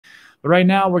But right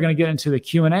now, we're going to get into the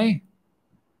Q&A,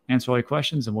 answer all your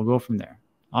questions, and we'll go from there.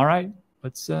 All right,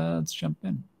 let's jump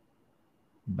in.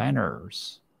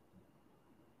 Banners.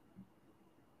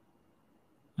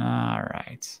 All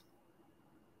right.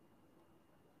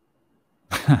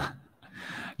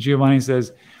 Giovanni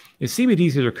says, if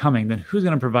CBDCs are coming, then who's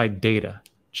going to provide data?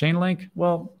 Chainlink?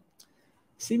 Well,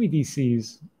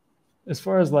 CBDCs, as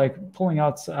far as like pulling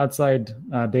outside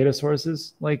data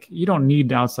sources, like you don't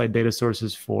need outside data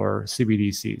sources for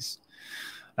CBDCs.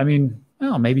 I mean,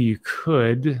 well, maybe you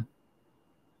could.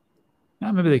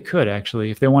 Well, maybe they could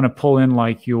actually, if they want to pull in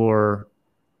like your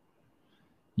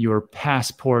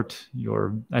passport,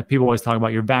 people always talk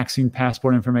about your vaccine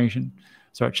passport information,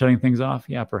 start shutting things off.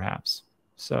 Yeah, perhaps.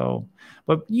 So,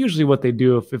 but usually what they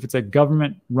do, if it's a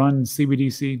government-run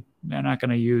CBDC, they're not going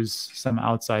to use some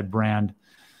outside brand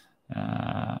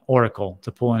Oracle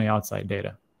to pull any outside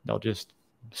data. They'll just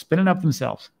spin it up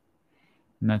themselves,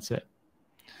 and that's it.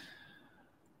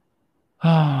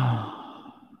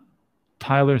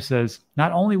 Tyler says,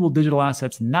 not only will digital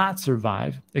assets not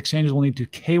survive, exchanges will need to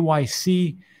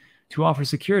KYC to offer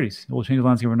securities. It will change the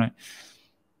landscape overnight.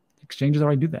 Exchanges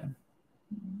already do that.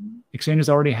 Exchanges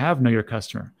already have Know Your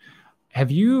Customer. I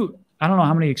don't know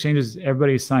how many exchanges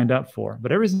everybody signed up for,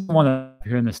 but every single one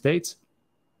here in the States,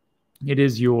 it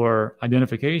is your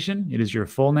identification, it is your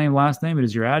full name, last name, it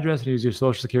is your address, it is your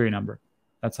social security number.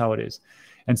 That's how it is.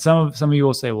 And some of you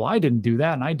will say, well, I didn't do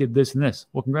that, and I did this and this.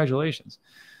 Well, congratulations.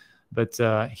 But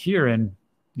here in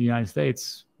the United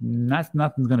States,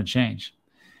 nothing's going to change.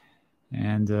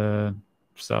 And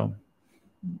so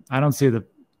I don't see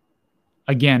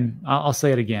again, I'll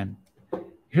say it again.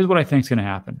 Here's what I think is going to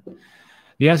happen.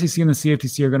 The SEC and the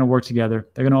CFTC are going to work together.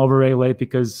 They're going to overregulate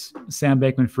because Sam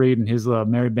Bankman-Fried and his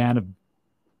merry band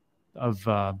of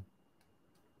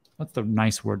what's the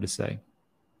nice word to say?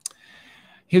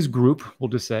 His group, we'll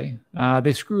just say,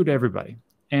 they screwed everybody.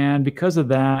 And because of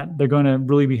that, they're going to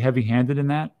really be heavy-handed in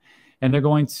that. And they're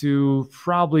going to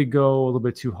probably go a little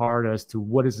bit too hard as to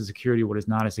what is a security, what is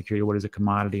not a security, what is a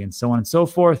commodity, and so on and so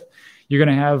forth. You're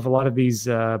going to have a lot of these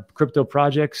crypto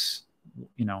projects,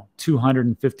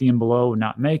 250 and below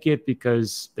not make it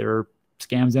because they're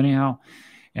scams anyhow.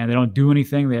 And they don't do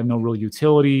anything. They have no real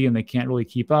utility, and they can't really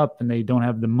keep up, and they don't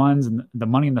have the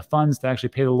money and the funds to actually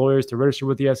pay the lawyers to register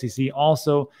with the SEC.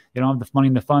 Also, they don't have the money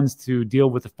and the funds to deal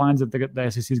with the fines that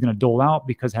the SEC is going to dole out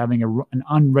because having an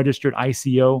unregistered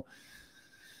ICO,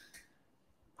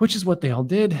 which is what they all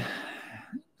did.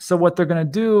 So what they're going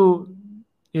to do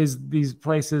is these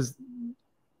places,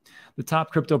 the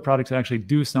top crypto products actually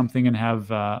do something and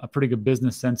have a pretty good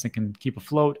business sense and can keep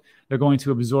afloat. They're going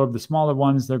to absorb the smaller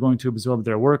ones. They're going to absorb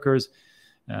their workers,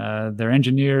 their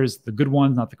engineers, the good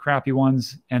ones, not the crappy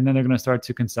ones. And then they're going to start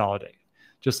to consolidate,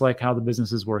 just like how the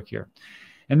businesses work here.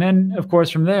 And then, of course,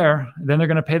 from there, then they're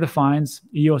going to pay the fines.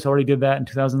 EOS already did that in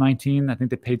 2019. I think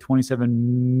they paid $27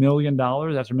 million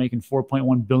after making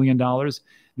 $4.1 billion.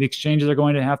 The exchanges are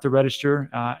going to have to register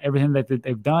everything that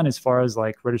they've done as far as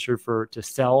like register to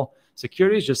sell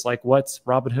securities, just like what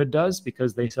Robinhood does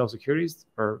because they sell securities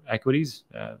or equities.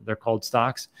 They're called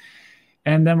stocks.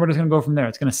 And then we're just going to go from there.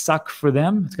 It's going to suck for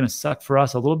them. It's going to suck for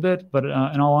us a little bit. But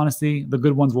in all honesty, the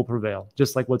good ones will prevail,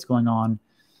 just like what's going on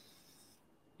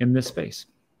in this space.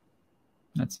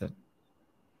 That's it.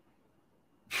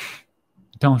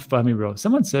 Don't FUD me, bro.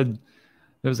 Someone said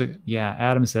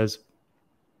Adam says,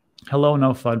 hello,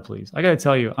 no FUD, please. I got to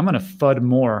tell you, I'm going to FUD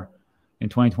more in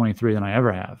 2023 than I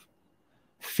ever have.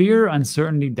 Fear,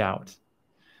 uncertainty, doubt.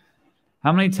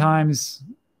 How many times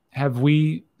have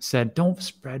we said, don't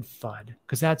spread FUD?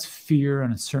 Because that's fear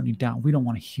and uncertainty, doubt. We don't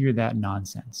want to hear that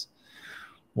nonsense.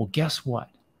 Well, guess what?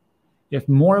 If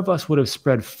more of us would have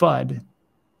spread FUD,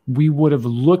 we would have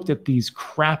looked at these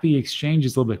crappy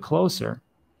exchanges a little bit closer.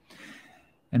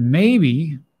 And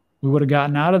maybe we would have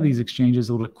gotten out of these exchanges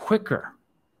a little bit quicker.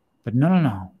 But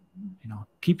no.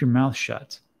 Keep your mouth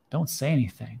shut. Don't say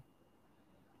anything.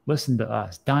 Listen to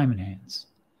us, diamond hands.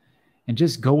 And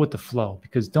just go with the flow,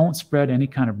 because don't spread any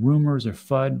kind of rumors or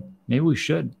FUD. Maybe we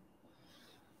should.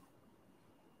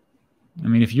 I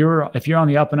mean, if you're on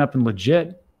the up and up and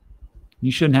legit,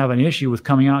 you shouldn't have an issue with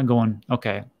coming out and going,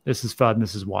 okay, this is FUD and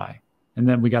this is why. And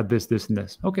then we got this, this, and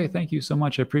this. Okay, thank you so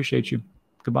much. I appreciate you.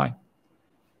 Goodbye.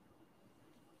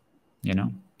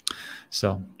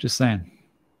 So just saying.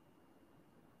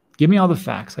 Give me all the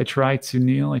facts. I try to,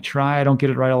 Neil. I don't get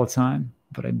it right all the time,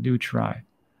 but I do try.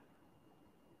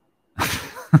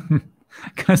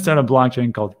 Gonna start a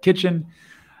blockchain called Kitchen.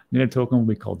 Native token will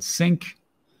be called Sync.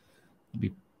 It'll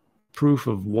be proof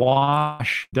of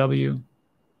wash W.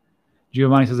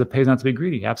 Giovanni says it pays not to be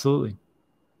greedy. Absolutely.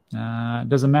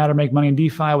 Doesn't matter, make money in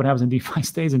DeFi. What happens in DeFi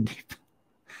stays in DeFi.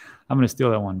 I'm going to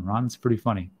steal that one, Ron. It's pretty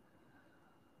funny.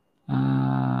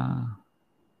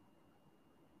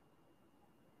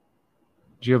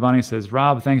 Giovanni says,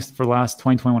 Rob, thanks for last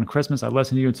 2021 Christmas. I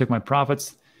listened to you and took my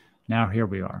profits. Now here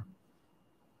we are.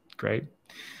 Great.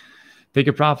 Take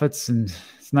your profits, and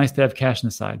it's nice to have cash on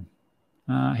the side.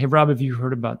 Hey, Rob, have you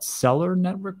heard about Seller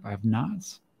Network? I have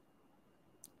not.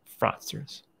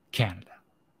 Fraudsters, Canada.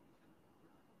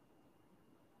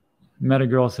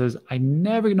 Metagirl says, I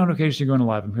never get notifications you're going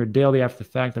live. I'm here daily after the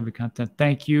fact, every content.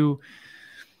 Thank you.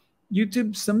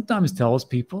 YouTube sometimes tells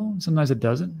people, sometimes it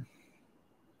doesn't.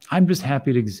 I'm just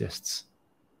happy it exists.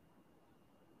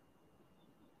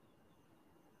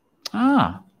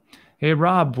 Hey,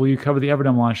 Rob, will you cover the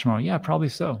ETHEREUM launch tomorrow? Yeah, probably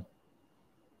so.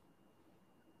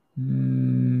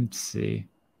 Let's see.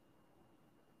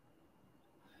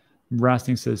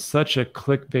 Rasting says, such a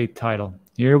clickbait title.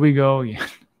 Here we go. Yeah.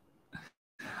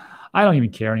 I don't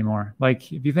even care anymore.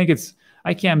 Like, if you think it's,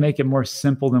 I can't make it more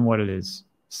simple than what it is.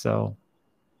 So,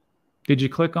 did you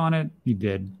click on it? You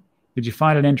did. Did you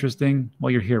find it interesting? Well,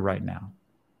 you're here right now.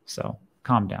 So,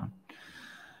 calm down.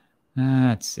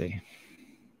 Let's see.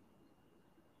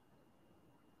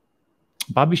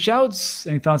 Bobby Shouts,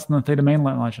 any thoughts on the Theta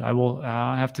mainline launch? I will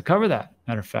have to cover that,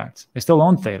 matter of fact. I still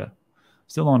own Theta.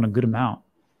 Still own a good amount.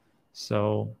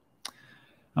 So, I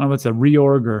don't know if it's a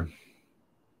reorg or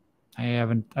I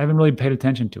haven't really paid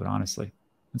attention to it, honestly.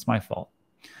 It's my fault.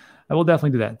 I will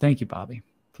definitely do that. Thank you, Bobby,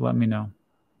 for letting me know.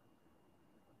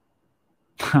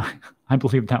 I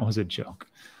believe that was a joke.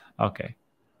 Okay.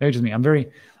 Maybe just me. I'm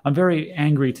very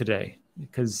angry today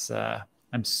because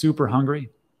I'm super hungry.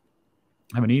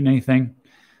 I haven't eaten anything.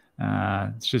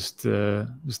 It's just the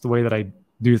way that I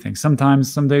do things.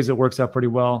 Sometimes, some days it works out pretty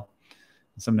well.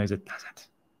 And some days it doesn't.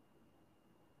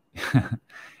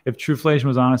 If Trueflation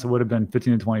was honest, it would have been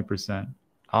 15 to 20%.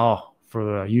 Oh, for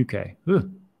the UK.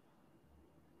 Ooh.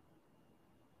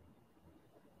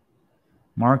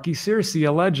 Marky Searcy,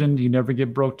 a legend. You never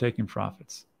get broke taking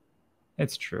profits.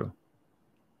 It's true.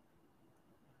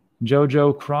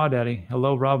 Jojo Crawdaddy.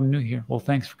 Hello, Rob. I'm new here. Well,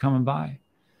 thanks for coming by.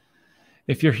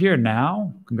 If you're here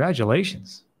now,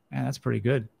 congratulations. Man, that's pretty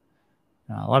good.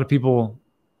 A lot of people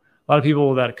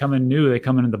that come in new, they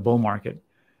come in the bull market.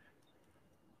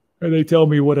 Or they tell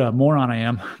me what a moron I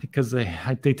am because they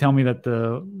tell me that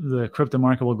the crypto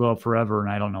market will go up forever,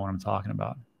 and I don't know what I'm talking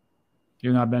about.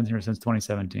 Even though I've been here since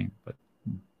 2017, but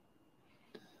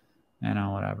you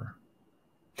know, whatever.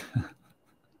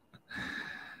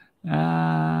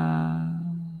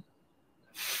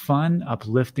 Fun,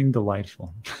 uplifting,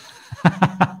 delightful.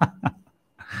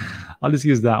 I'll just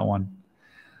use that one.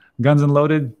 Guns and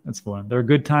loaded, that's fun. There are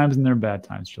good times and there are bad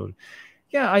times, children.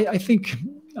 Yeah, I think,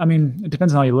 I mean, it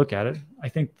depends on how you look at it. I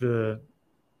think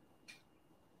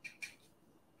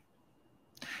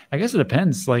I guess it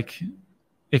depends. Like,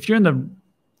 if you're in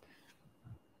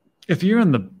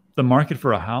the market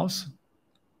for a house,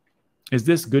 is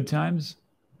this good times?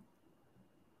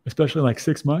 Especially like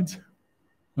 6 months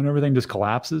when everything just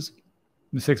collapses,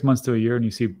 6 months to a year, and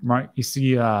you see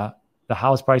the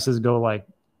house prices go like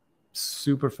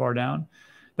super far down.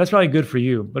 That's probably good for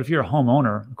you. But if you're a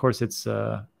homeowner, of course, it's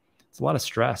a lot of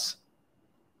stress.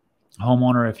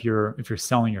 Homeowner, if you're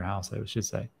selling your house, I should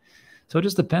say. So it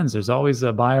just depends. There's always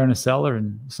a buyer and a seller,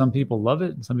 and some people love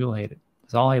it and some people hate it.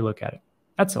 That's all I look at it.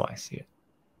 That's how I see it.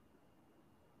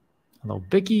 Hello,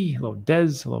 Vicky. Hello,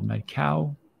 Dez. Hello, Med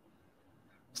Cow.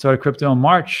 Started crypto in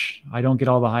March. I don't get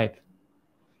all the hype.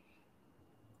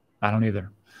 I don't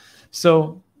either.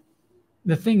 So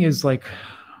the thing is, like,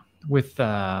 with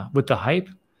the hype,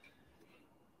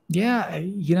 yeah,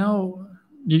 you know,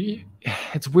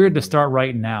 it's weird to start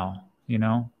right now, you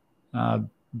know,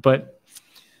 but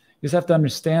you just have to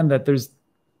understand that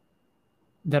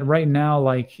that right now,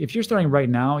 like, if you're starting right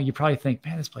now, you probably think,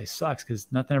 man, this place sucks because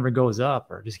nothing ever goes up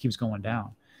or just keeps going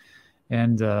down.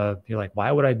 And you're like,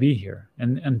 why would I be here?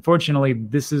 And unfortunately,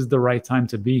 this is the right time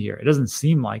to be here. It doesn't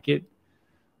seem like it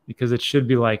because it should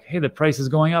be like, hey, the price is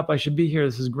going up. I should be here.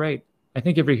 This is great. I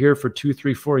think if you're here for 2,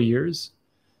 3, 4 years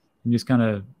and just kind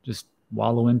of just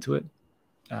wallow into it,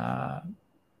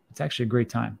 it's actually a great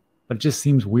time. But it just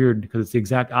seems weird because it's the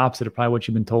exact opposite of probably what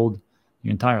you've been told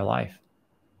your entire life.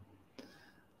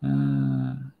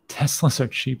 Teslas are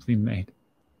cheaply made.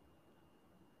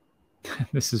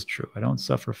 This is true. I don't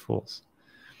suffer fools.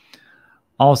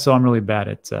 Also, I'm really bad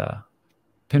at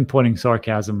pinpointing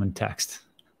sarcasm in text.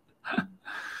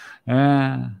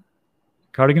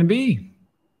 Cardigan B.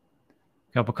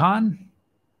 Capricorn.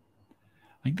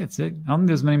 I think that's it. I don't think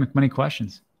there's many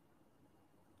questions.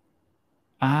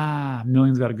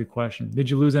 Millions got a good question. Did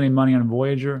you lose any money on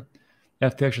Voyager?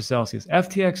 FTX or Celsius?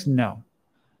 FTX, no,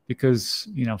 because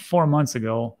 4 months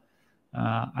ago,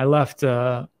 I left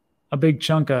a big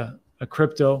chunk of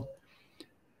crypto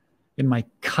in my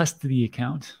custody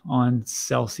account on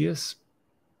Celsius,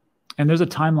 and there's a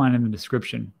timeline in the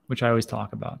description, which I always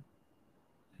talk about.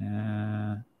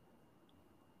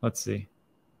 Let's see.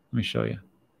 Let me show you.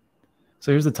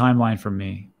 So here's the timeline for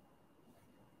me.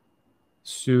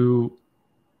 So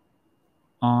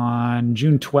on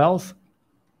June 12th,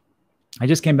 I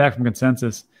just came back from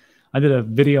Consensus. I did a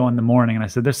video in the morning and I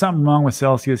said, there's something wrong with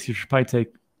Celsius. You should probably take,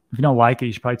 if you don't like it,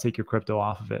 you should probably take your crypto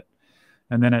off of it.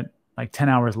 And then at like 10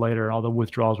 hours later, all the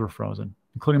withdrawals were frozen,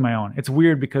 including my own. It's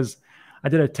weird because I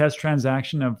did a test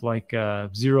transaction of like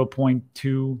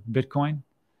 0.2 Bitcoin.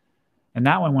 And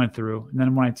that one went through. And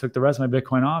then when I took the rest of my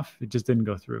Bitcoin off, it just didn't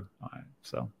go through. All right,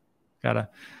 so got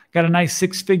a nice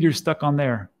 6 figures stuck on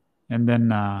there. And then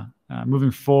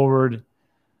moving forward,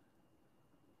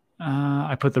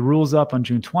 I put the rules up on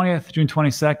June 20th, June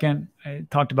 22nd. I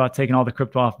talked about taking all the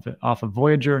crypto off of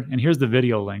Voyager. And here's the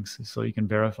video links so you can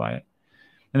verify it.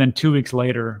 And then 2 weeks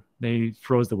later, they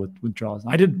froze the withdrawals.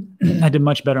 I did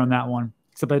much better on that one,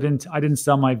 except I didn't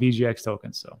sell my VGX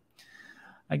tokens. So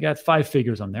I got 5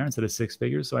 figures on there instead of 6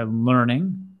 figures. So I'm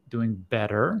learning, doing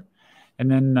better.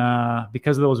 And then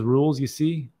because of those rules you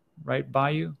see right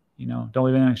by you, don't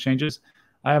leave anything in exchanges.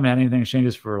 I haven't had anything in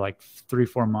exchanges for like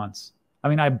 3-4 months. I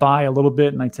mean, I buy a little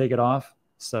bit and I take it off.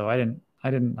 So I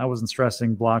wasn't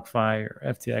stressing BlockFi or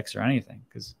FTX or anything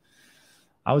because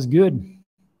I was good.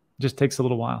 It just takes a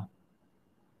little while.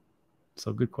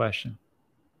 So good question.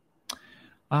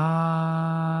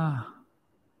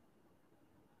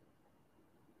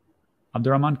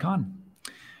 Abdurrahman Khan.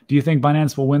 Do you think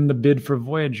Binance will win the bid for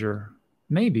Voyager?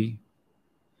 Maybe.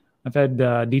 I've had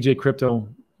DJ Crypto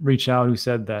reach out who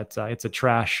said that it's a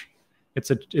trash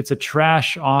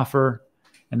offer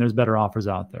and there's better offers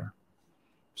out there.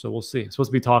 So we'll see. I'm supposed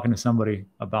to be talking to somebody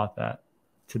about that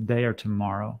today or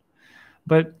tomorrow.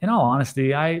 But in all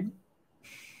honesty, I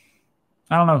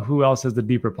don't know who else has the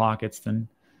deeper pockets than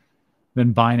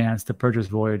Binance to purchase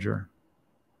Voyager.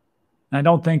 And I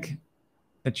don't think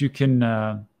that you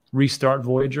can restart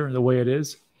Voyager the way it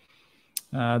is.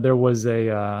 There was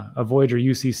a Voyager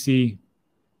UCC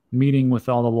meeting with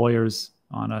all the lawyers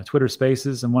on Twitter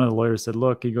Spaces, and one of the lawyers said,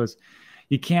 look, he goes,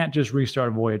 you can't just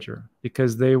restart Voyager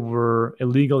because they were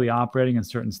illegally operating in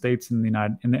certain states in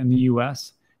the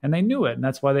US, and they knew it, and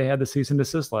that's why they had the cease and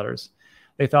desist letters.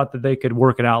 They thought that they could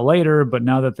work it out later, but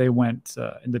now that they went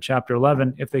into Chapter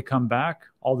 11, if they come back,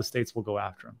 all the states will go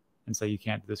after them and say, you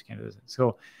can't do this, can't do this.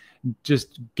 So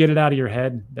just get it out of your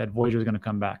head that Voyager is going to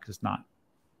come back. It's not.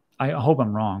 I hope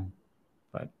I'm wrong,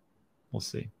 but we'll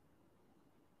see.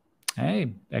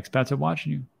 Hey, expats are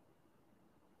watching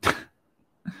you.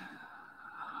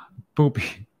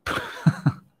 Poopy.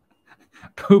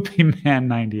 Poopy Man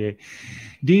 98.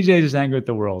 DJ is angry at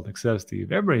the world, except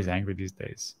Steve. Everybody's angry these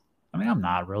days. I mean, I'm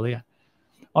not really.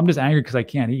 I'm just angry because I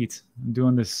can't eat. I'm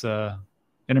doing this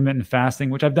intermittent fasting,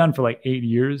 which I've done for like 8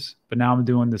 years, but now I'm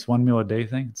doing this 1 meal a day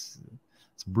thing. It's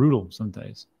brutal some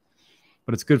days,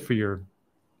 but it's good for your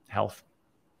health,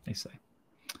 they say.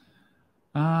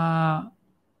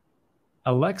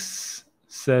 Alex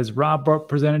says, Rob, what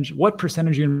percentage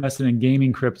you invested in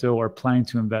gaming crypto or planning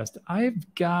to invest?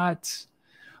 I've got,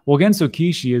 well, Genso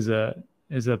Kishi is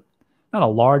a not a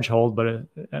large hold, but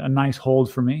a nice hold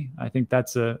for me. I think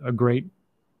that's a great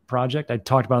project. I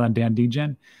talked about it on Dan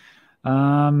Degen.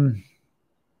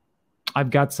 I've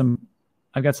got some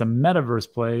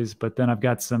metaverse plays, but then I've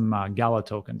got some Gala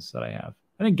tokens that I have.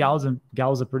 I think Gala's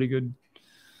a pretty good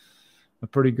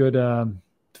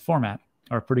format,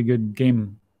 or a pretty good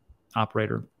game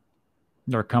operator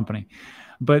or company.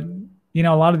 But a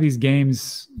lot of these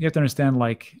games, you have to understand,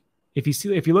 like, if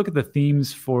you look at the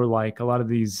themes for like a lot of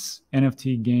these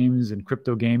NFT games and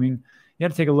crypto gaming, you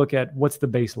have to take a look at what's the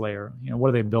base layer. What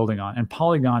are they building on? And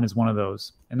Polygon is one of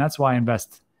those. And that's why I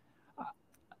invest.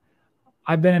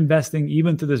 I've been investing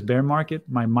even through this bear market,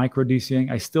 my micro DCing,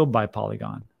 I still buy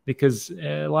Polygon because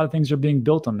a lot of things are being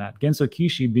built on that. Genso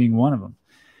Kishi being one of them.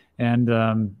 And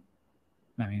I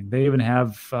mean, they even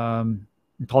have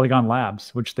Polygon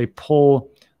Labs, which they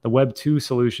pull the Web 2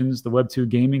 solutions, the Web 2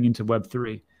 gaming into Web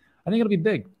 3. I think it'll be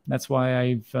big. That's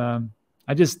why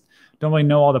I just don't really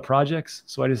know all the projects.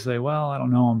 So I just say, well, I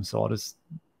don't know them. So I'll just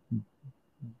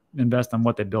invest on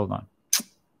what they build on.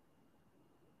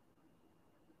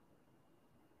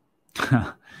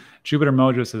 Jupiter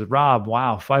Mojo says, Rob,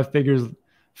 wow, 5 figures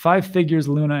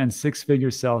Luna and 6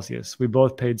 figures Celsius. We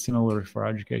both paid similarly for our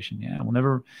education. Yeah, we'll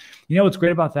never, what's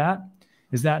great about that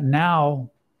is that now,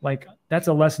 like, that's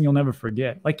a lesson you'll never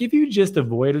forget. Like, if you just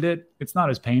avoided it, it's not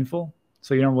as painful.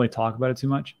 so you don't really talk about it too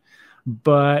much.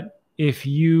 But if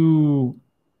you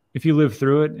live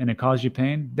through it and it caused you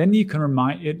pain, then you can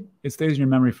remind it. It stays in your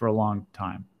memory for a long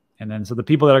time. And then, so the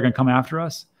people that are going to come after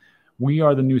us, we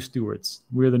are the new stewards.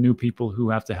 We're the new people who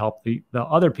have to help the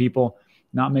other people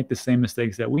not make the same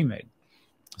mistakes that we made.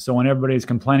 So when everybody's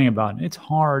complaining about it, it's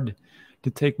hard to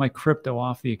take my crypto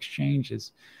off the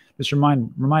exchanges, just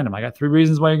remind them, I got 3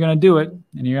 reasons why you're going to do it,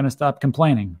 and you're going to stop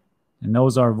complaining. And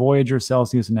those are Voyager,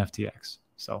 Celsius, and FTX.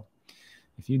 So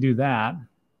if you do that,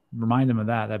 remind them of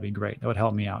that. That'd be great. That would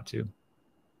help me out too.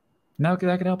 Now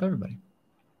that could help everybody.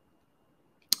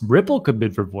 Ripple could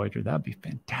bid for Voyager. That'd be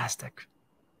fantastic.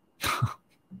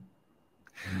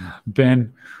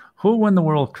 Ben, who will win the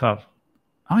World Cup?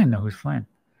 I don't even know who's playing.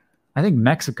 I think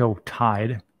Mexico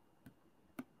tied.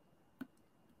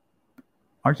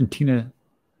 Argentina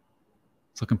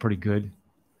is looking pretty good,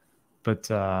 but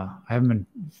I haven't been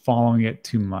following it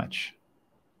too much.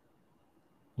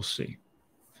 We'll see.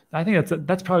 I think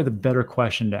that's probably the better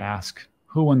question to ask.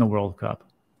 Who won the World Cup?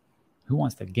 Who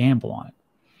wants to gamble on it?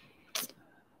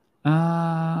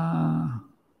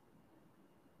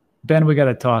 Ben, we got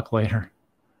to talk later.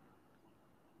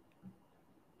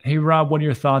 Hey, Rob, what are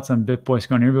your thoughts on BitBoy's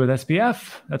going to interview with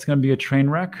SBF? That's going to be a train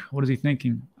wreck. What is he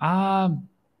thinking?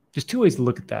 Just 2 ways to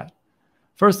look at that.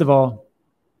 First of all,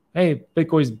 hey,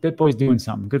 BitBoy's doing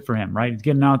something. Good for him, right? He's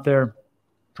getting out there,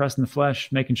 pressing the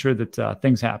flesh, making sure that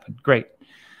things happen. Great.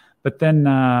 But then,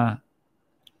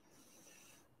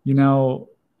 we all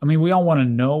want to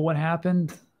know what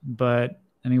happened, but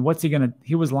what's he going to,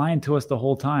 he was lying to us the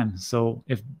whole time. So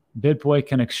if BitBoy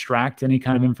can extract any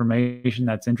kind of information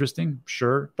that's interesting,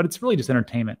 sure, but it's really just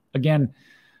entertainment. Again,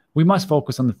 we must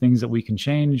focus on the things that we can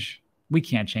change. We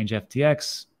can't change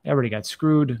FTX. Everybody got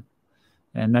screwed,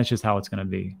 and that's just how it's going to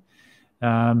be.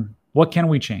 What can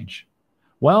we change?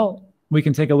 Well, we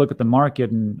can take a look at the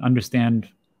market and understand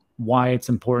why it's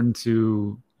important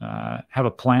to have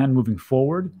a plan moving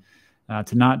forward,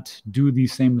 to not do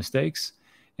these same mistakes,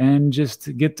 and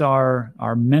just get our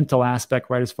mental aspect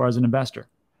right as far as an investor.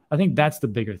 I think that's the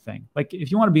bigger thing. Like,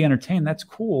 if you want to be entertained, that's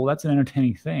cool. That's an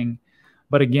entertaining thing.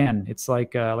 But again, it's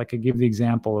like I give the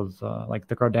example of like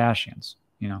the Kardashians.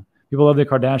 People love the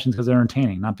Kardashians because they're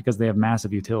entertaining, not because they have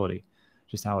massive utility.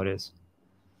 Just how it is.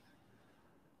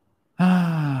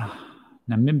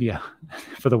 Namibia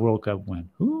for the World Cup win.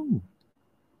 Ooh.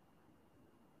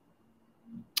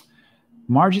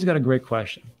 Margie's got a great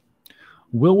question.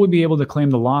 Will we be able to claim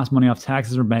the lost money off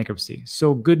taxes or bankruptcy?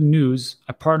 So good news.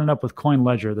 I partnered up with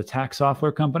CoinLedger, the tax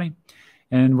software company,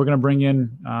 and we're going to bring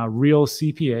in real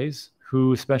CPAs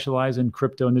who specialize in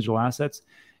crypto and digital assets.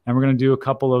 And we're going to do a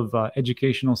couple of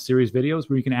educational series videos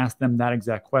where you can ask them that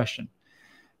exact question.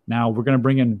 Now, we're going to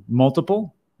bring in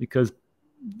multiple because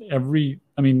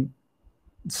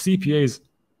CPAs,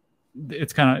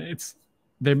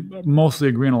 they mostly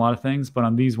agree on a lot of things, but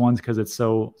on these ones, because it's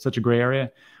such a gray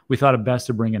area, we thought it best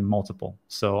to bring in multiple.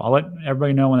 So I'll let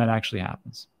everybody know when that actually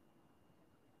happens.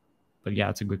 But yeah,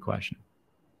 it's a good question.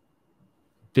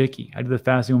 Vicky, I did the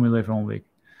fasting when we lived for 1 week.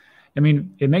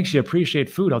 It makes you appreciate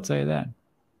food, I'll tell you that.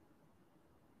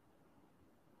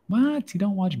 What? You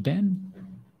don't watch Ben?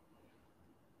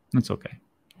 That's okay.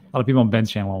 A lot of people on Ben's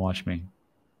channel won't watch me.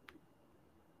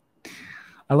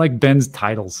 I like Ben's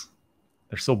titles.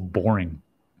 They're so boring.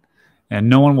 And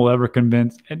no one will ever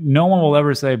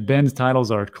say Ben's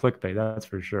titles are clickbait, that's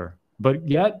for sure. But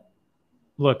yet,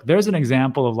 look, there's an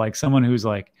example of like someone who's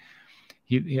like,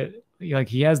 he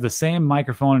has the same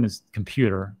microphone in his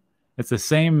computer. It's the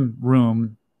same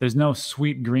room. There's no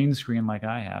sweet green screen like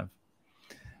I have.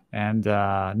 And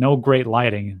no great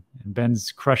lighting. And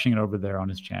Ben's crushing it over there on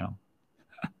his channel.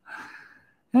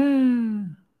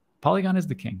 Polygon is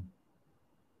the king.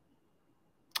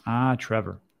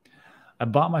 Trevor. I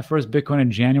bought my first Bitcoin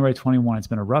in January 21. It's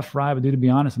been a rough ride, but to be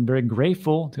honest, I'm very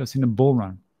grateful to have seen the bull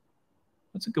run.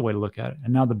 That's a good way to look at it.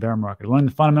 And now the bear market. Learning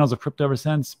the fundamentals of crypto ever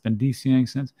since. Been DCing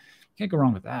since. Can't go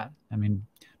wrong with that.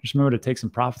 Just remember to take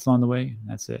some profits along the way.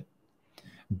 That's it.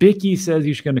 Bicky says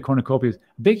you should get into Cornucopias.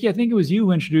 Bicky, I think it was you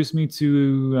who introduced me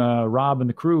to Rob and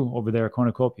the crew over there at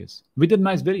Cornucopias. We did a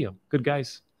nice video. Good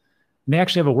guys. And they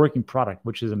actually have a working product,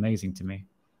 which is amazing to me.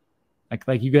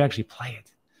 Like you could actually play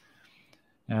it.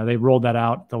 They rolled that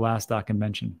out at the last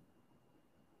convention.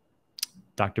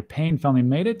 Dr. Payne finally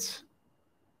made it.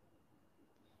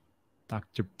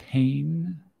 Dr.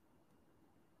 Payne.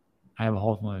 I have a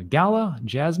whole Gala,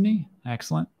 Jasmine.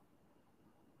 Excellent.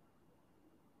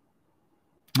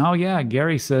 Oh, yeah.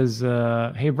 Gary says,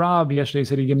 hey, Rob, yesterday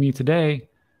said he'd give me today.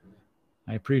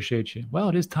 I appreciate you. Well,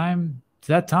 it is time. It's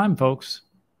that time, folks.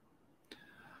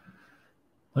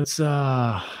 Let's whip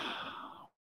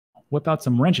out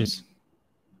some wrenches.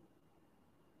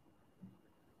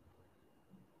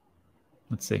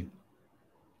 Let's see.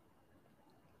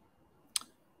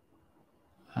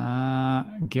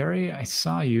 Gary, I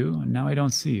saw you, and now I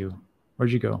don't see you.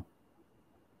 Where'd you go?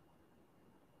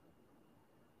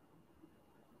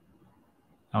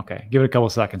 Okay, give it a couple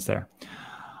seconds there.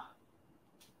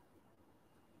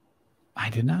 I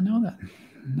did not know that.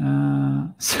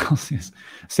 Celsius.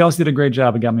 Celsius did a great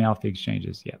job and got me off the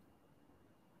exchanges. Yep.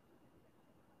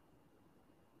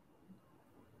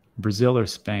 Brazil or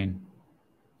Spain?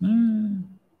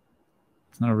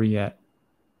 It's not over yet.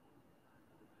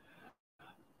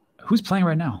 Who's playing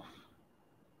right now?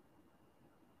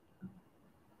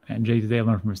 And Jay, today I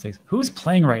learned from mistakes. Who's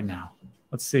playing right now?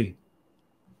 Let's see.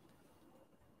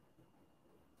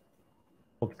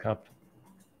 World Cup.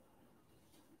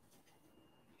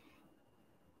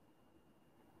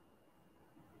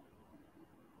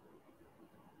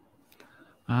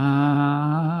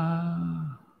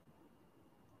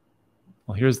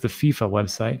 Well, here's the FIFA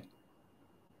website.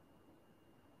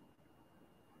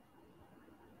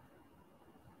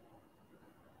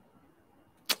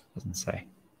 Doesn't say.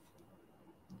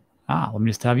 Let me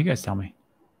just have you guys tell me.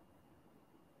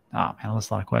 Man, that's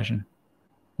a lot of question.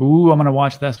 Ooh, I'm going to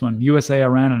watch this one. USA,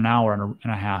 Iran, an hour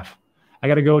and a half. I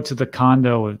got to go to the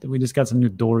condo. We just got some new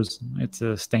doors. I had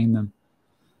to stain them.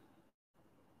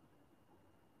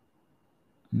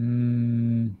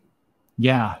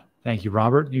 Yeah, thank you,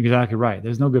 Robert. You're exactly right.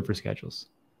 There's no good for schedules.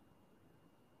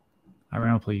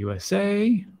 Iran will play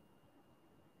USA.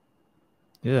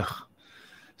 Ugh.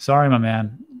 Sorry, my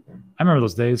man. I remember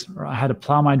those days. I had to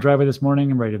plow my driveway this morning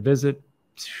and ready to visit.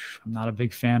 I'm not a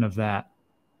big fan of that.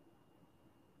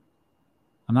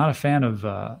 I'm not a fan of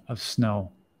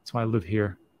snow. That's why I live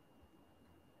here.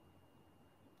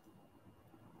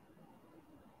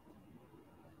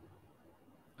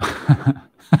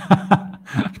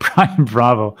 Brian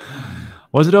Bravo.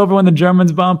 Was it over when the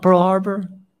Germans bombed Pearl Harbor?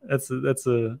 That's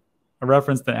a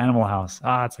reference to Animal House.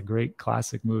 It's a great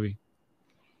classic movie.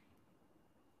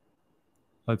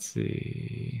 Let's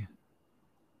see.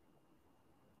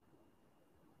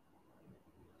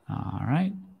 All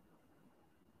right.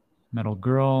 Metal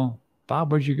Girl.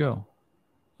 Bob, where'd you go?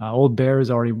 Old Bear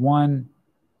has already won.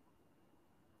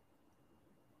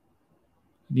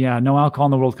 Yeah, no alcohol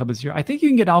in the World Cup this year. I think you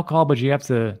can get alcohol, but you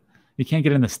can't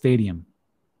get in the stadium.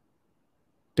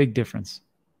 Big difference.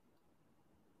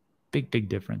 Big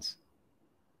difference.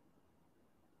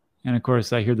 And of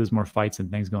course, I hear there's more fights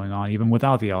and things going on, even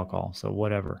without the alcohol. So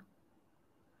whatever.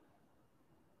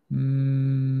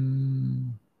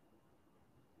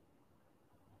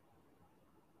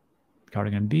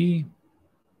 Cardigan B.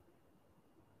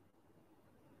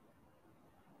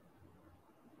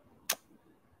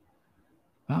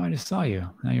 Oh, I just saw you.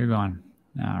 Now you're gone.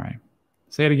 All right.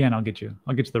 Say it again. I'll get you.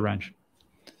 I'll get you the wrench.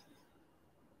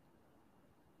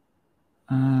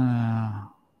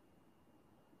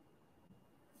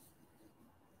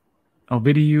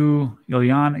 Ovidiu,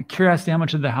 Ilian, curiosity, how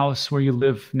much of the house where you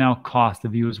live now cost? The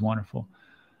view is wonderful.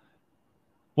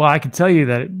 Well, I can tell you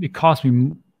that it cost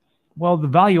me, well, the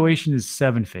valuation is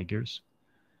 7 figures.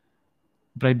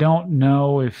 But I don't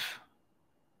know if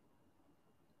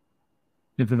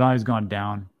the value's gone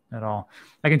down at all.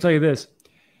 I can tell you this.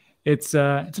 It's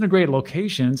in a great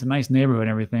location. It's a nice neighborhood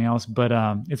and everything else, but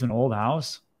it's an old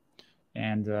house.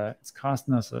 And it's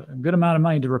costing us a good amount of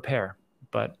money to repair.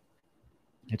 But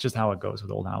it's just how it goes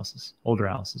with old houses, older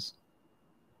houses.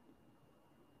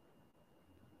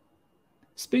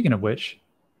 Speaking of which,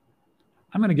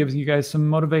 I'm going to give you guys some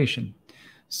motivation.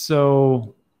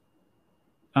 So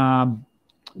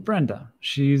Brenda,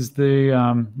 she's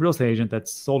the real estate agent that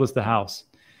sold us the house.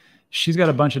 She's got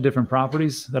a bunch of different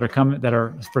properties that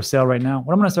are for sale right now.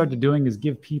 What I'm going to start doing is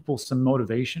give people some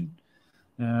motivation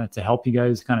to help you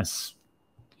guys kind of,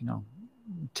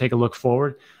 take a look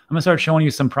forward. I'm going to start showing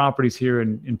you some properties here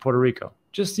in Puerto Rico,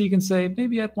 just so you can say,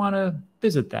 maybe I'd want to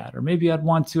visit that, or maybe I'd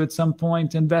want to at some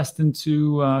point invest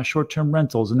into short-term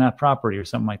rentals in that property or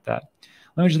something like that.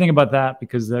 Let me just think about that,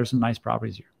 because there's some nice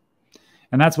properties here.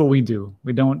 And that's what we do.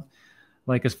 We don't,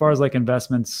 as far as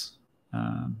investments,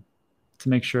 to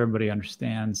make sure everybody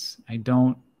understands, I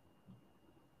don't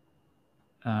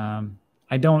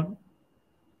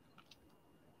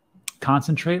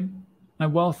concentrate my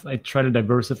wealth. I try to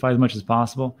diversify as much as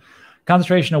possible.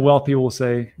 Concentration of wealth, people will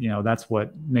say, that's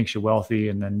what makes you wealthy,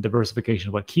 and then diversification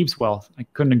is what keeps wealth. I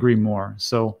couldn't agree more.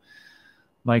 So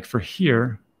for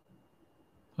here,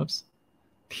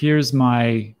 here's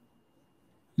my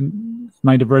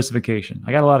diversification.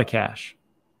 I got a lot of cash.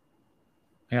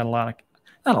 I'm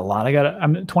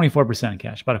 24% in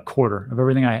cash. About a quarter of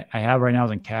everything I have right now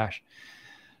is in cash.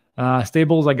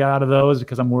 Stables, I got out of those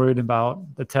because I'm worried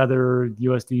about the Tether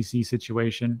USDC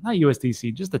situation. Not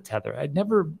USDC, just the Tether. I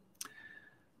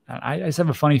just have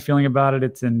a funny feeling about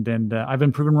it. I've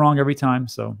been proven wrong every time.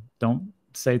 So don't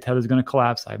say Tether's going to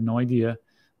collapse. I have no idea.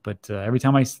 But every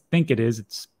time I think it is,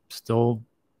 it's still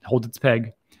holds its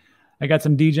peg. I got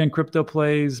some DGen crypto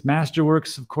plays.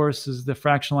 Masterworks, of course, is the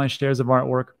fractionalized shares of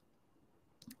artwork.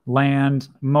 Land,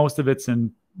 most of it's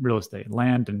in real estate,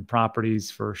 land and properties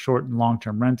for short and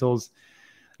long-term rentals.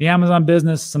 The Amazon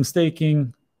business, some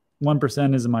staking.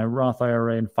 1% is in my Roth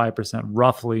IRA and 5%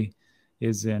 roughly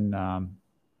is in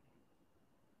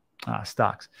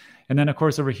stocks. And then, of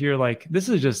course, over here, like this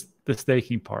is just the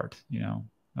staking part.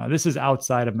 This is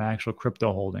outside of my actual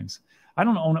crypto holdings. I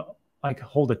don't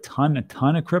hold a ton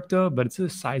of crypto, but it's a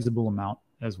sizable amount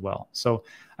as well. So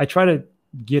I try to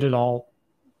get it all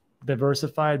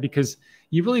diversified because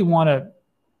you really want to.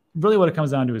 Really, what it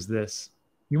comes down to is this: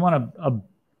 you want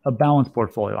a balanced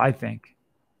portfolio. I think,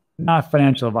 not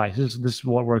financial advice. This is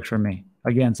what works for me.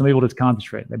 Again, some people just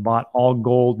concentrate. They bought all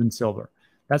gold and silver.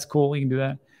 That's cool. You can do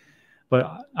that. But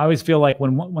I always feel like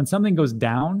when something goes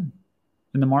down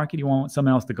in the market, you want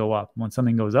something else to go up. When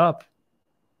something goes up,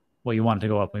 well, you want it to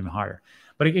go up even higher.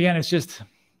 But again, it's just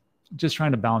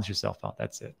trying to balance yourself out.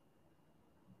 That's it.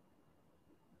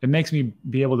 It makes me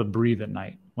be able to breathe at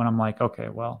night when I'm like, okay,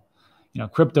 well,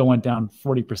 crypto went down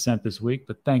 40% this week,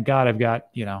 but thank God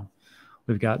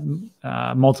we've got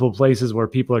multiple places where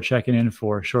people are checking in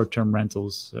for short-term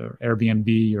rentals, or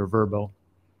Airbnb or Verbo.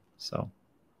 So,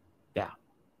 yeah.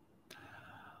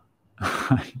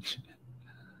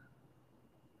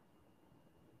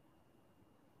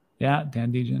 Yeah,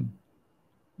 Dan Dejan.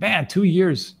 Man, 2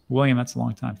 years. William, that's a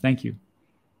long time. Thank you.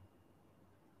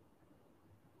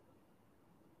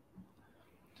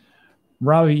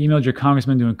 Robbie emailed your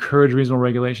congressman to encourage reasonable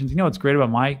regulations. You know what's great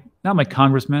about not my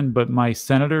congressman, but my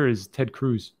senator is Ted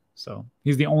Cruz. So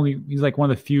he's like one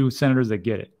of the few senators that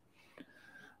get it.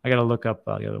 I got to look up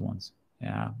the other ones.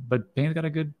 Yeah, but Payne's got a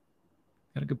good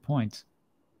point.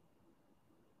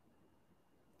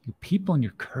 You people and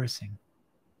your cursing.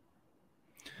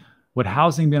 Would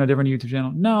housing be on a different YouTube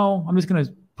channel? No, I'm just going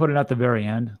to put it at the very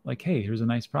end. Like, hey, here's a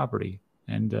nice property.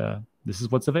 And this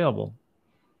is what's available.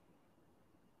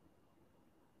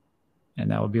 And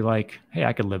that would be like, hey,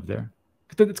 I could live there.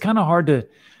 It's kind of hard to,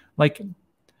 like,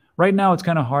 right now it's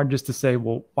kind of hard just to say,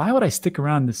 well, why would I stick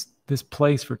around this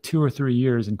place for 2 or 3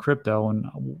 years in crypto, and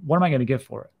what am I going to get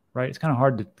for it, right? It's kind of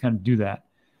hard to kind of do that.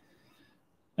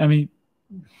 I mean,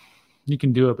 you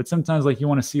can do it, but sometimes like you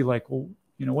want to see like, well,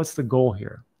 what's the goal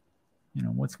here?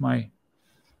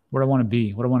 Where I want to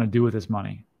be, what I want to do with this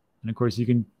money. And of course you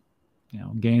can,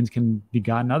 gains can be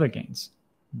gotten other gains,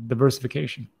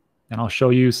 diversification. And I'll show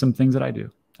you some things that I do.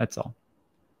 That's all.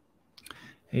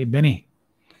 Hey, Benny.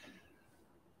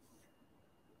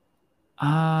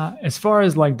 As far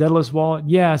as like Daedalus wallet,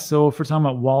 yeah. So if we're talking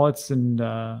about wallets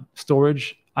and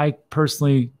storage, I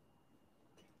personally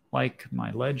like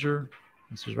my Ledger.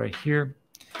 This is right here.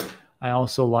 I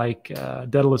also like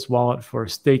Daedalus wallet for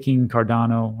staking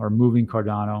Cardano or moving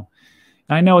Cardano.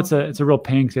 And I know it's a real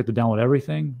pain because you have to download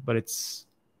everything, but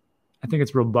I think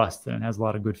it's robust and it has a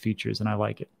lot of good features, and I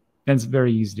like it. And it's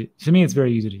very easy to me. It's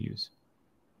very easy to use.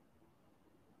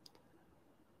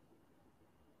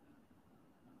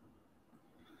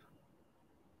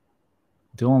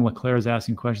 Dylan LeClaire is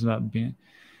asking questions about Binance.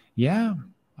 Yeah,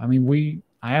 I mean,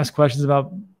 I ask questions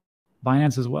about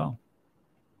Binance as well.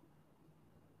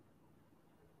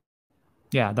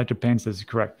 Yeah, Dr. Payne says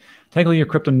correct. Technically, your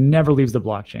crypto never leaves the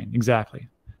blockchain. Exactly.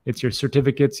 It's your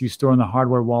certificates you store in the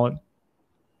hardware wallet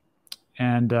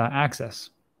and access.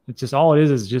 It's just all it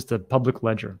is just a public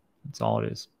ledger. That's all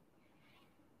it is.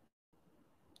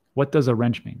 What does a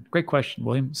wrench mean? Great question,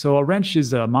 William. So a wrench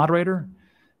is a moderator,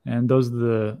 and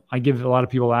I give a lot of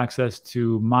people access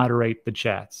to moderate the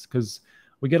chats because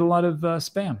we get a lot of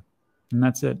spam, and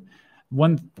that's it.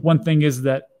 One thing is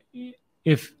that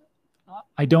if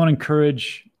I don't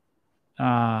encourage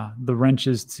the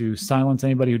wrenches to silence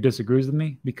anybody who disagrees with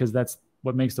me, because that's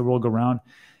what makes the world go round.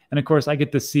 And of course, I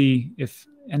get to see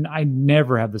and I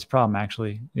never have this problem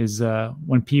actually, is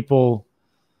when people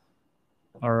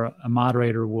or a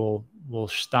moderator will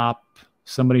stop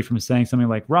somebody from saying something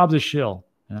like Rob's a shill.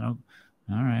 And all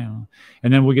right.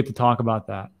 And then we get to talk about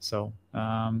that. So,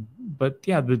 but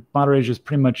yeah, the moderators just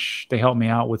pretty much, they help me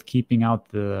out with keeping out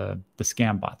the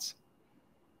scam bots.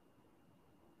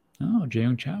 Oh,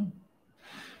 Jaeyoung Chow.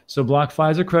 So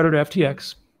BlockFi is a creditor to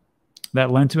FTX that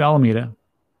lent to Alameda,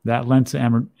 that lent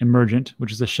to Emergent,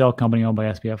 which is a shell company owned by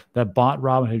SPF, that bought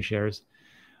Robinhood shares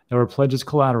that were pledged as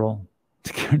collateral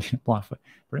to guarantee BlockFi.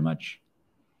 Pretty much.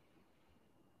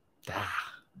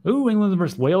 Ooh, England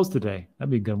versus Wales today. That'd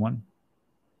be a good one.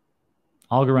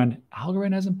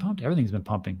 Algorand hasn't pumped. Everything's been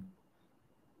pumping.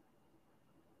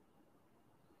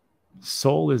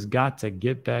 Sol has got to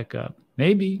get back up.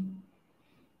 Maybe.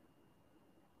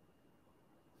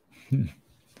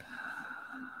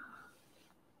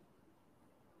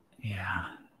 Yeah.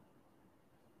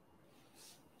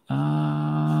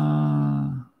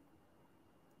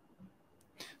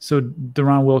 So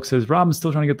Duran Wilkes says, Rob, I'm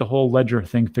still trying to get the whole ledger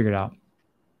thing figured out.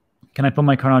 Can I put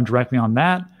my Cardano directly on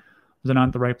that? Is it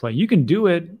not the right play? You can do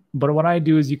it, but what I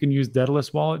do is you can use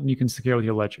Daedalus wallet and you can secure with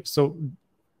your ledger. So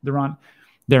Duran,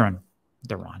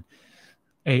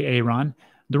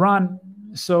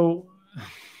 so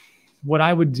what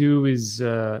I would do is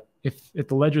if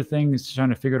the ledger thing is trying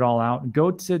to figure it all out,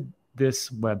 go to this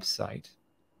website.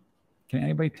 Can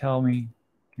anybody tell me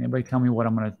what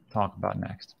I'm going to talk about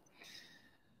next?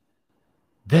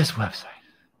 This website,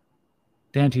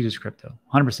 Dan Teaches Crypto,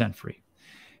 100% free.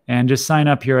 And just sign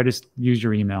up here. I just use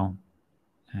your email.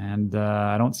 And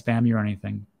I don't spam you or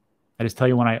anything. I just tell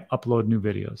you when I upload new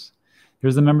videos.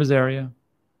 Here's the members area.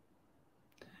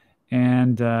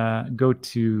 And go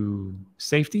to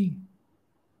safety.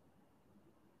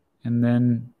 And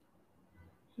then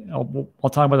I'll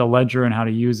talk about the ledger and how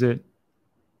to use it.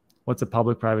 What's a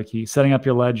public-private key? Setting up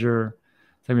your ledger.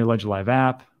 Setting up your Ledger Live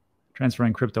app.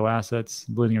 Transferring crypto assets.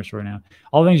 Building your story now.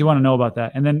 All the things you want to know about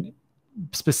that. And then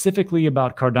specifically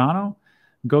about Cardano,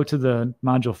 go to the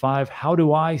module 5. How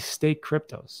do I stake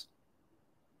cryptos?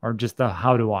 Or just the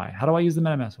how do I? How do I use the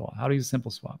MetaMask wallet? How do I use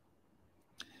Simple Swap?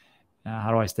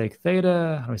 How do I stake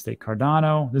Theta? How do I stake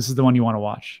Cardano? This is the one you want to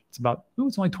watch. It's about,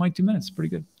 it's only 22 minutes. Pretty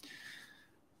good.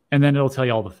 And then it'll tell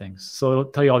you all the things. So it'll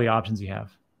tell you all the options you have.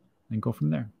 And go from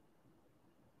there.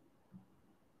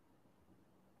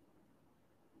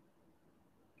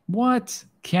 What?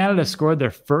 Canada scored their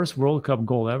first World Cup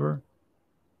goal ever?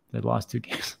 They lost 2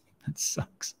 games. That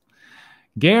sucks.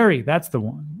 Gary, that's the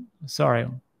one. Sorry, I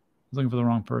was looking for the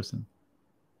wrong person.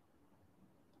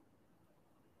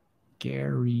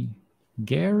 Gary.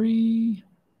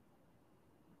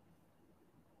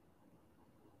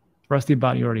 Rusty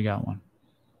Bot, you already got one.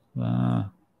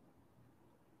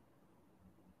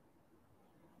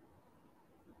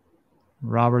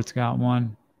 Robert's got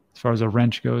one as far as a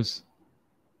wrench goes.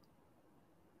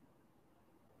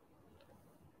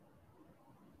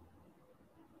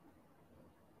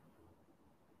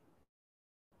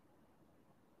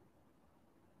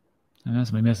 I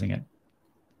must be missing it.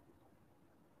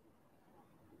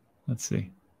 Let's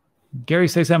see. Gary,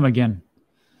 say something again.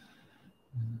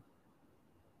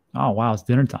 Oh, wow. It's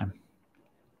dinner time.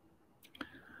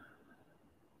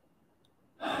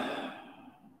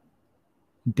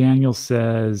 Daniel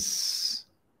says,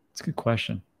 it's a good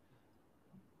question.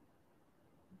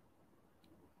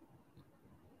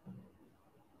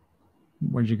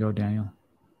 Where'd you go, Daniel?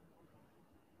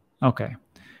 Okay.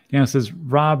 Daniel says,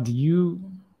 Rob, do you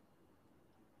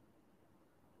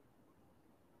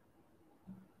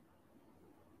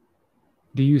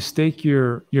stake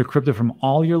your crypto from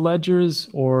all your ledgers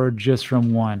or just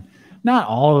from one? Not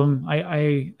all of them.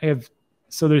 I have,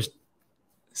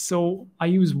 so I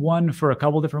use one for a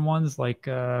couple different ones, like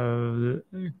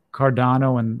Cardano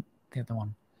and the other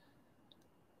one,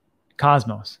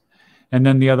 Cosmos. And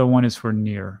then the other one is for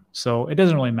Near. So it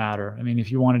doesn't really matter. I mean,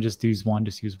 if you want to just use one,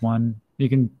 just use one. You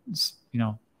can,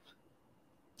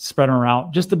 spread them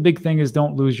out. Just the big thing is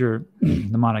don't lose your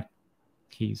mnemonic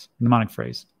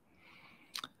phrase.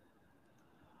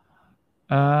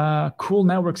 Cool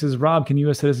Network says, Rob, can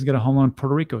U.S. citizens get a home loan in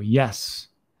Puerto Rico? Yes.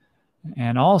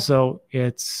 And also,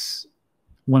 it's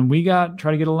when we tried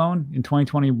to get a loan in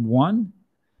 2021,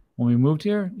 when we moved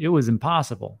here, it was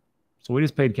impossible. So we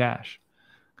just paid cash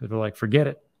because we're like, forget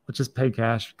it. Let's just pay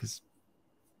cash because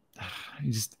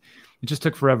it just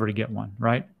took forever to get one,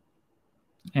 right?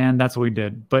 And that's what we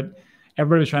did. But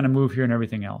everybody was trying to move here and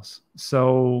everything else.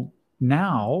 So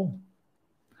now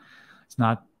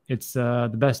it's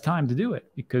the best time to do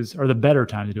it or the better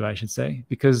time to do it, I should say,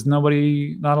 because not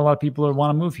a lot of people want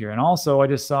to move here. And also I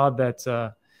just saw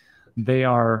that they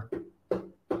are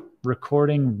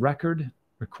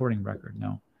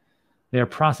they are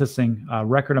processing a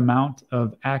record amount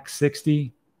of Act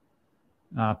 60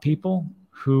 people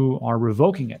who are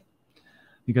revoking it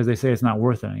because they say it's not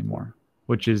worth it anymore,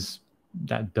 which is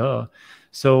that duh.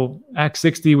 So Act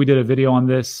 60, we did a video on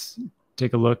this.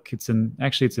 Take a look. It's in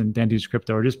Dan Teaches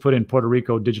Crypto, or just put in Puerto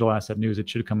Rico digital asset news. It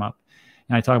should come up.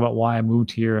 And I talk about why I moved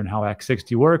here and how Act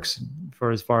 60 works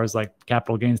for as far as like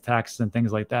capital gains taxes and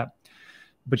things like that.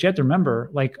 But you have to remember,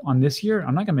 like on this year,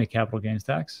 I'm not going to make capital gains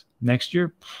tax. Next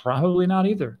year, probably not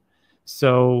either.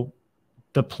 So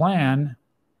the plan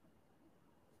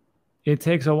it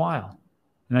takes a while.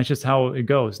 And that's just how it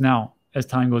goes. Now, as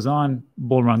time goes on,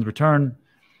 bull runs return.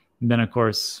 And then, of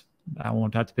course, I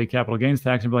won't have to pay capital gains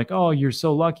tax and be like, oh, you're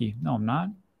so lucky. No, I'm not.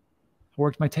 I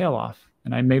worked my tail off.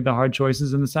 And I made the hard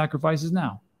choices and the sacrifices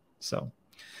now. So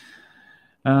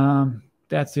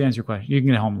that's the answer to your question. You can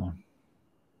get a home loan.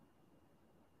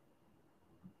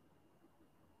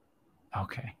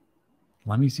 Okay.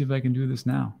 Let me see if I can do this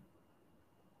now.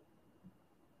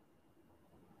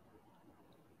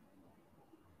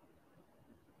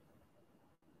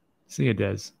 See you,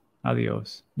 Des.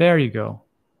 Adios. There you go.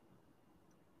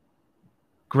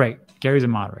 Great. Gary's a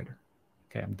moderator.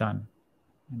 Okay, I'm done.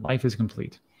 Life is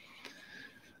complete.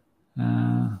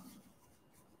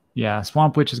 Yeah,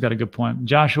 Swamp Witch has got a good point.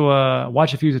 Joshua,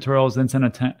 watch a few tutorials, then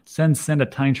send a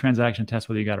tiny transaction test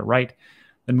whether you got it right,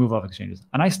 then move off exchanges.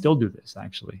 And I still do this,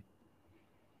 actually.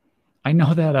 I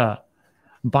know that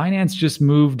Binance just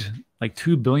moved like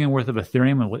 2 billion worth of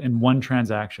Ethereum in one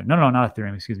transaction. No, not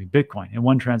Ethereum, excuse me, Bitcoin in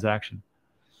one transaction.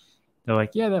 They're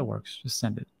like, yeah, that works. Just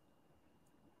send it.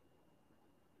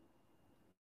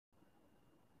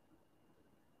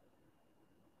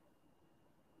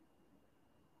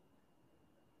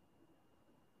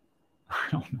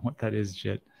 I don't know what that is,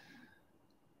 shit.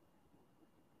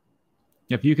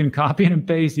 If you can copy and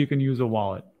paste, you can use a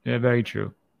wallet. Yeah, very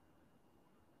true.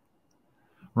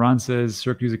 Ron says,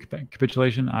 Cirque use a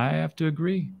capitulation. I have to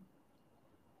agree.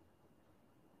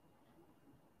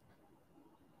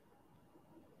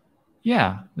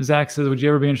 Yeah. Zach says, would you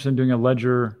ever be interested in doing a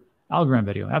Ledger algorithm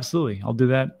video? Absolutely. I'll do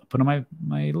that. I'll put on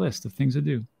my list of things to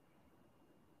do.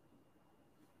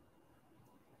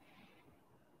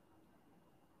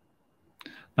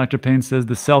 Dr. Payne says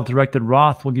the self-directed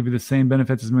Roth will give you the same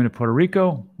benefits as moving to Puerto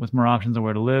Rico with more options on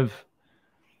where to live.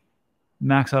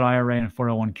 Max out IRA and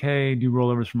 401k. Do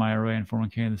rollovers from IRA and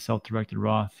 401k and the self-directed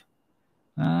Roth.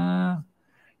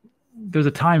 There's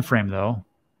a time frame, though.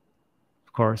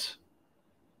 Of course.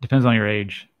 Depends on your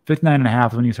age. 59 and a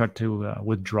half is when you start to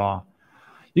withdraw.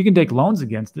 You can take loans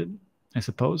against it, I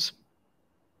suppose.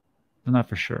 But not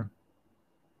for sure.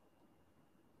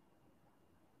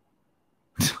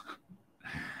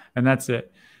 And that's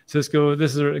it. Cisco,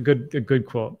 this is a good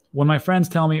quote. When my friends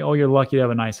tell me, oh, you're lucky to have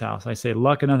a nice house, I say,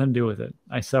 luck had nothing to do with it.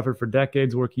 I suffered for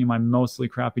decades working in my mostly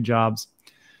crappy jobs,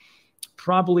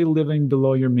 probably living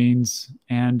below your means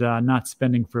and not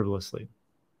spending frivolously.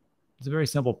 It's a very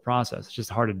simple process. It's just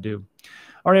hard to do.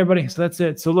 All right, everybody. So that's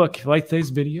it. So look, if you like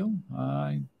today's video,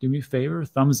 do me a favor,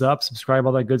 thumbs up, subscribe,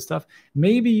 all that good stuff.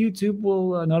 Maybe YouTube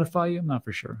will notify you. I'm not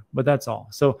for sure, but that's all.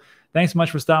 So thanks so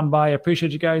much for stopping by. I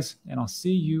appreciate you guys, and I'll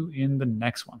see you in the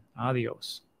next one.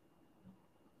 Adios.